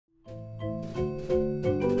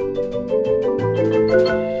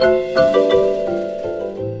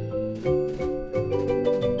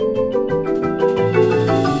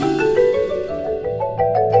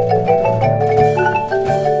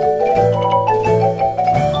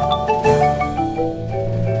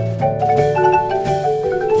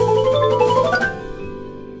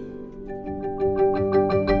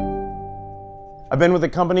been with the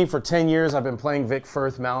company for 10 years. I've been playing Vic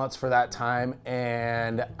Firth mallets for that time,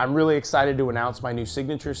 and I'm really excited to announce my new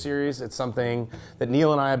Signature series. It's something that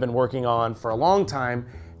Neil and I have been working on for a long time,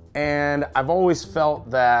 and I've always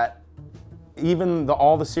felt that even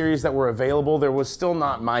all the series that were available, there was still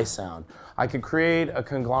not my sound. I could create a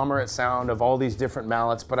conglomerate sound of all these different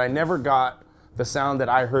mallets, but I never got the sound that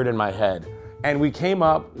I heard in my head. And we came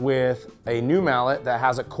up with a new mallet that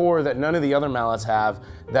has a core that none of the other mallets have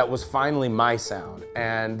that was finally my sound.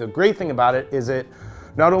 And the great thing about it is it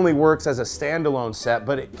not only works as a standalone set,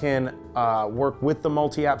 but it can work with the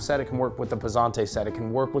multi-app set, it can work with the Pesante set, it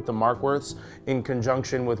can work with the Markworths in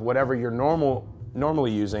conjunction with whatever you're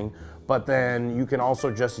normally using, but then you can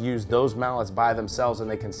also just use those mallets by themselves and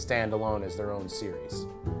they can stand alone as their own series.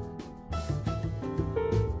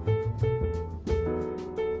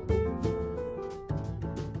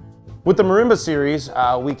 With the marimba series,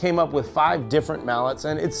 we came up with 5 different mallets,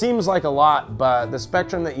 and it seems like a lot, but the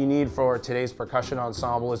spectrum that you need for today's percussion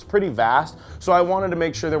ensemble is pretty vast, so I wanted to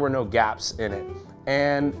make sure there were no gaps in it.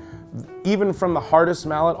 And even from the hardest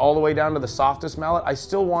mallet all the way down to the softest mallet, I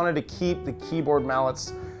still wanted to keep the keyboard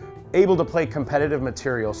mallets able to play competitive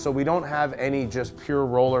material, so we don't have any just pure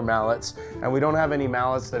roller mallets, and we don't have any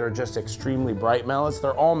mallets that are just extremely bright mallets.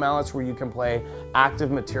 They're all mallets where you can play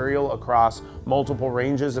active material across multiple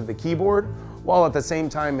ranges of the keyboard, while at the same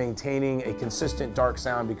time maintaining a consistent dark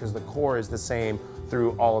sound because the core is the same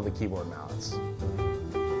through all of the keyboard mallets.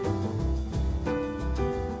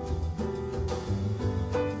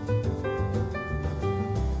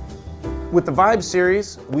 With the Vibe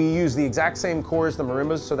series, we use the exact same core as the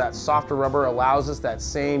marimbas, so that softer rubber allows us that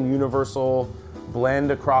same universal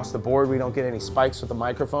blend across the board. We don't get any spikes with the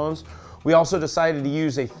microphones. We also decided to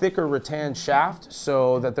use a thicker rattan shaft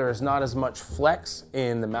so that there is not as much flex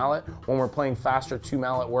in the mallet when we're playing faster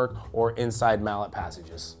 2-mallet work or inside mallet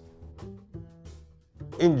passages.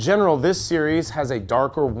 In general, this series has a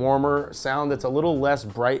darker, warmer sound that's a little less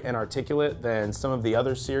bright and articulate than some of the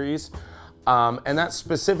other series. And that's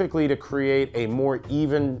specifically to create a more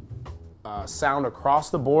even sound across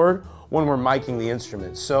the board when we're miking the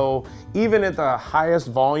instrument. So even at the highest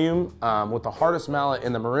volume, with the hardest mallet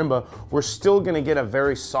in the marimba, we're still gonna get a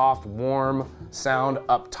very soft, warm sound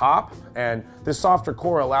up top. And this softer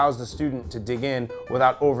core allows the student to dig in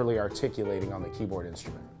without overly articulating on the keyboard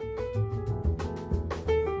instrument.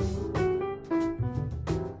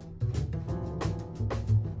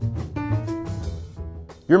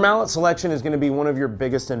 Your mallet selection is going to be one of your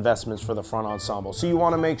biggest investments for the front ensemble, so you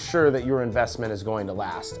want to make sure that your investment is going to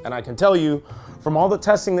last. And I can tell you from all the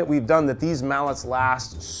testing that we've done that these mallets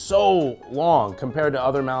last so long compared to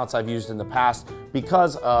other mallets I've used in the past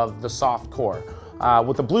because of the soft core.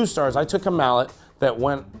 With the Blue Stars, I took a mallet that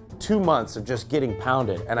went 2 months of just getting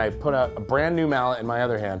pounded, and I put a brand new mallet in my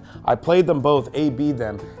other hand. I played them both, A-B'd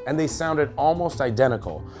them, and they sounded almost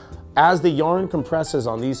identical. As the yarn compresses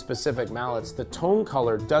on these specific mallets, the tone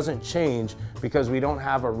color doesn't change because we don't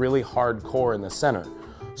have a really hard core in the center.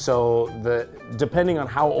 So depending on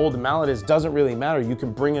how old the mallet is doesn't really matter. You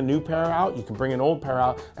can bring a new pair out, you can bring an old pair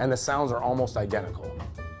out, and the sounds are almost identical.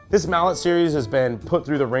 This mallet series has been put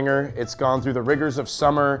through the ringer. It's gone through the rigors of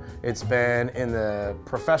summer. It's been in the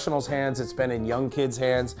professionals' hands. It's been in young kids'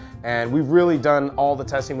 hands. And we've really done all the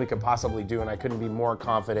testing we could possibly do, and I couldn't be more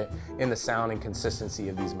confident in the sound and consistency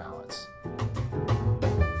of these mallets.